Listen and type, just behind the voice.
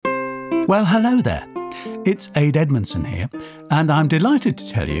Well, hello there. It's Ade Edmondson here, and I'm delighted to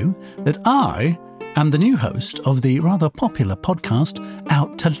tell you that I am the new host of the rather popular podcast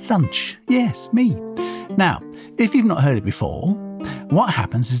Out to Lunch. Yes, me. Now, if you've not heard it before, what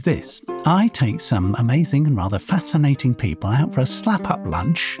happens is this. I take some amazing and rather fascinating people out for a slap-up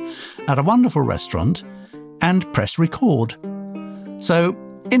lunch at a wonderful restaurant and press record. So,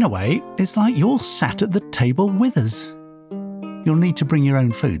 in a way, it's like you're sat at the table with us. You'll need to bring your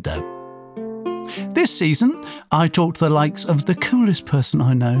own food, though. This season, I talked to the likes of the coolest person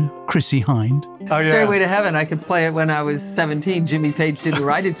I know, Chrissie Hynde. Oh, yeah. Stairway to Heaven, I could play it when I was 17. Jimmy Page didn't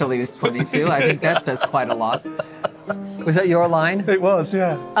write it till he was 22. I think that says quite a lot. Was that your line? It was,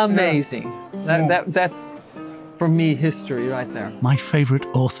 yeah. Amazing. That's, for me, history right there. My favourite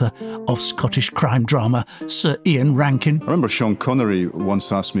author of Scottish crime drama, Sir Ian Rankin. I remember Sean Connery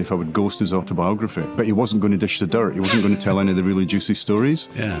once asked me if I would ghost his autobiography, but he wasn't going to dish the dirt. He wasn't going to tell any of the really juicy stories.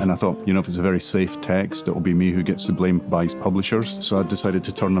 Yeah. And I thought, if it's a very safe text, it'll be me who gets the blame by his publishers. So I decided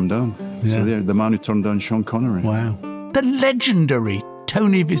to turn them down. Yeah. So there, the man who turned down Sean Connery. Wow. The legendary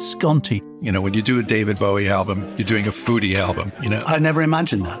Tony Visconti. When you do a David Bowie album, you're doing a foodie album, I never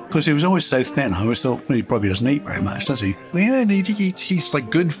imagined that, because he was always so thin. I always thought, well, he probably doesn't eat very much, does he? Well, yeah, and he eats like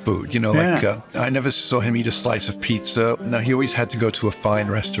good food, I never saw him eat a slice of pizza. No, he always had to go to a fine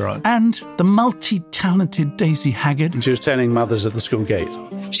restaurant. And the multi-talented Daisy Haggard. And she was telling mothers at the school gate.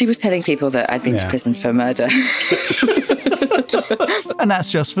 She was telling people that I'd been to prison for murder. And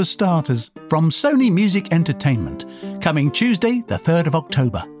that's just for starters. From Sony Music Entertainment, coming Tuesday, the 3rd of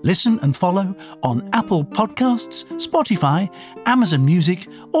October. Listen and follow on Apple Podcasts, Spotify, Amazon Music,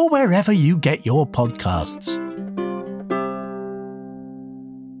 or wherever you get your podcasts.